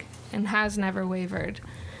wavering and has never wavered,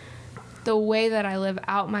 the way that I live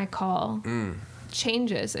out my call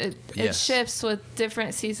changes. It Yes. shifts with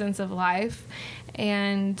different seasons of life,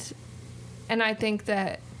 and I think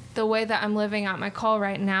that the way that I'm living out my call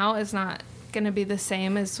right now is not going to be the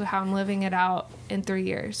same as how I'm living it out in 3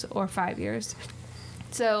 years or 5 years.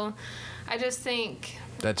 So I just think,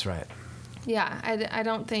 That's right. yeah, I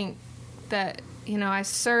don't think that, you know, I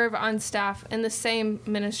serve on staff in the same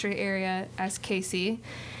ministry area as Casey,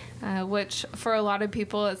 which for a lot of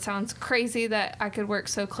people, it sounds crazy that I could work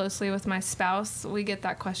so closely with my spouse. We get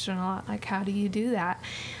that question a lot, like, how do you do that?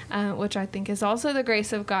 Which I think is also the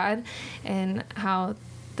grace of God, and how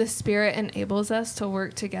the Spirit enables us to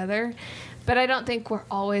work together. But I don't think we're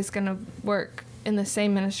always going to work in the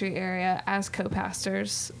same ministry area as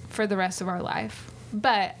co-pastors for the rest of our life.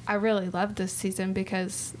 But I really love this season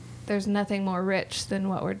because there's nothing more rich than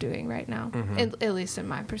what we're doing right now, at least in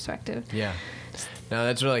my perspective. Yeah. No,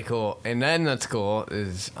 that's really cool. And then that's cool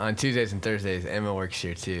is on Tuesdays and Thursdays, Emma works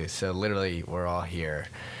here too. So literally we're all here.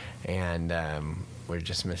 And we're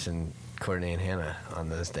just missing Courtney and Hannah on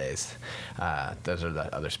those days. Those are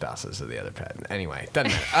the other spouses of the other pet. Anyway,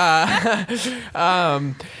 doesn't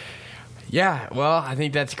matter. Yeah, well, I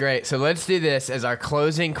think that's great. So let's do this as our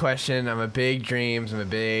closing question. I'm a big dreams, I'm a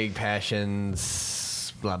big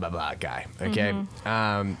passions, blah, blah, blah guy. Okay?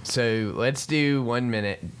 So let's do 1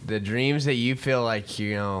 minute. The dreams that you feel like,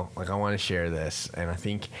 you know, like I want to share this. And I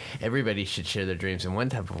think everybody should share their dreams in one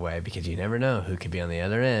type of way, because you never know who could be on the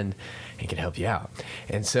other end and could help you out.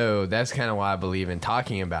 And so that's kind of why I believe in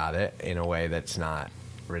talking about it in a way that's not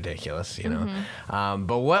ridiculous, you know.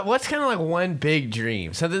 But what's kind of like one big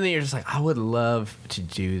dream, something that you're just like, I would love to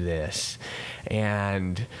do this,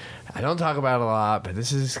 and I don't talk about it a lot, but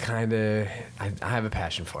this is kind of, I have a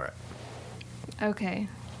passion for it. Okay.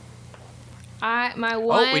 My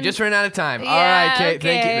one. Oh, we just ran out of time. Yeah, All right, Kate,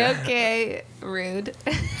 okay, thank you. Okay, rude.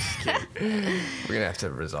 We're gonna have to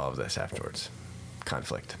resolve this afterwards.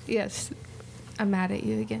 Conflict. Yes, I'm mad at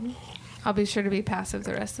you again. I'll be sure to be passive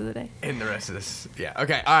the rest of the day. In the rest of this, yeah.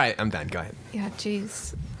 Okay, all right, I'm done. Go ahead. Yeah,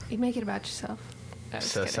 jeez. You make it about yourself. No,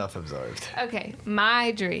 just So kidding. self-absorbed. Okay,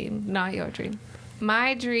 my dream, not your dream.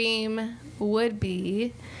 My dream would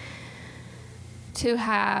be to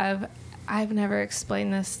have, I've never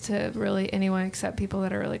explained this to really anyone except people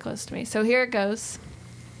that are really close to me. So here it goes.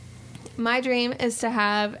 My dream is to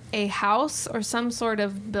have a house or some sort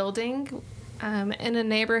of building in a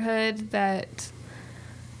neighborhood that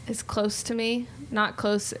is close to me. Not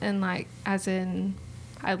close in like, as in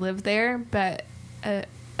I live there, but a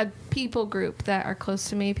people group that are close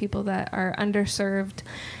to me, people that are underserved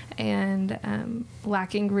and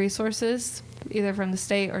lacking resources, either from the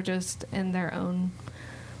state or just in their own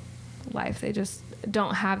life. They just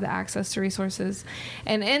don't have the access to resources.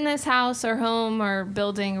 And in this house or home or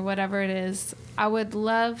building or whatever it is, I would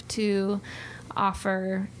love to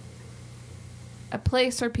offer a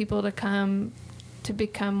place for people to come to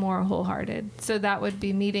become more wholehearted. So that would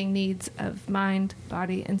be meeting needs of mind,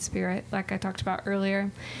 body, and spirit, like I talked about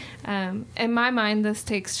earlier. In my mind, this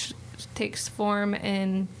takes form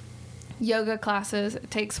in yoga classes.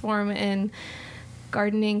 It takes form in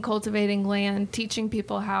gardening, cultivating land, teaching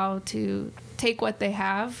people how to take what they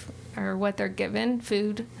have or what they're given,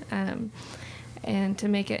 food, and to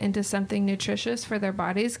make it into something nutritious for their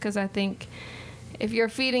bodies. Because I think if you're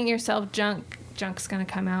feeding yourself junk's going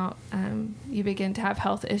to come out. You begin to have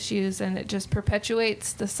health issues, and it just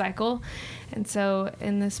perpetuates the cycle. And so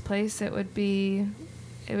in this place, it would be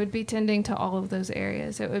tending to all of those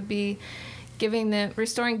areas. It would be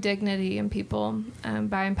restoring dignity in people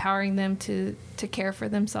by empowering them to care for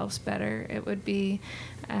themselves better. It would be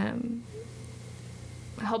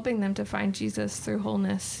helping them to find Jesus through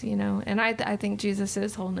wholeness, you know. And I think Jesus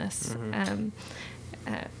is wholeness.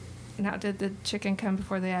 Now, did the chicken come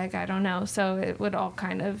before the egg? I don't know. So it would all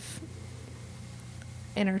kind of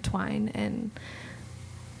intertwine and,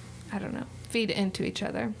 I don't know, feed into each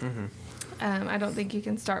other. I don't think you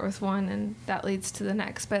can start with one and that leads to the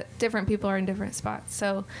next, but different people are in different spots.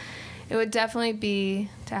 So it would definitely be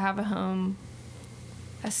to have a home,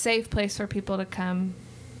 a safe place for people to come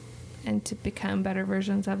and to become better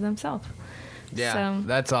versions of themselves. Yeah, so,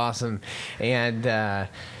 that's awesome. And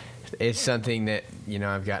it's something that, you know,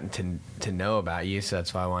 I've gotten to know about you, so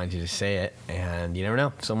that's why I wanted you to say it. And you never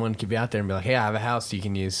know. Someone could be out there and be like, hey, I have a house you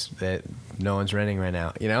can use that no one's renting right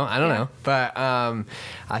now. You know, I don't know. But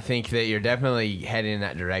I think that you're definitely heading in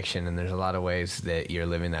that direction, and there's a lot of ways that you're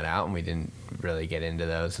living that out, and we didn't really get into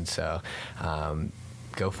those. And so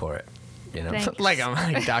go for it. You know, like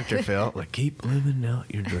I'm like Dr. Phil, like keep living out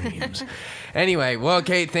your dreams. Anyway, well,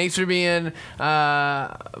 Kate, thanks for being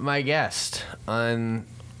my guest on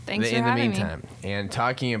Thanks for In the having Meantime, me. and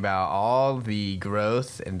talking about all the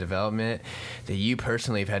growth and development that you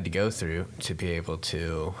personally have had to go through to be able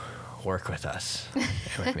to work with us,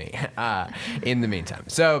 with me, in the meantime.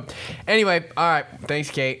 So, anyway, all right, thanks,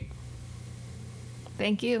 Kate.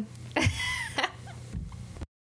 Thank you.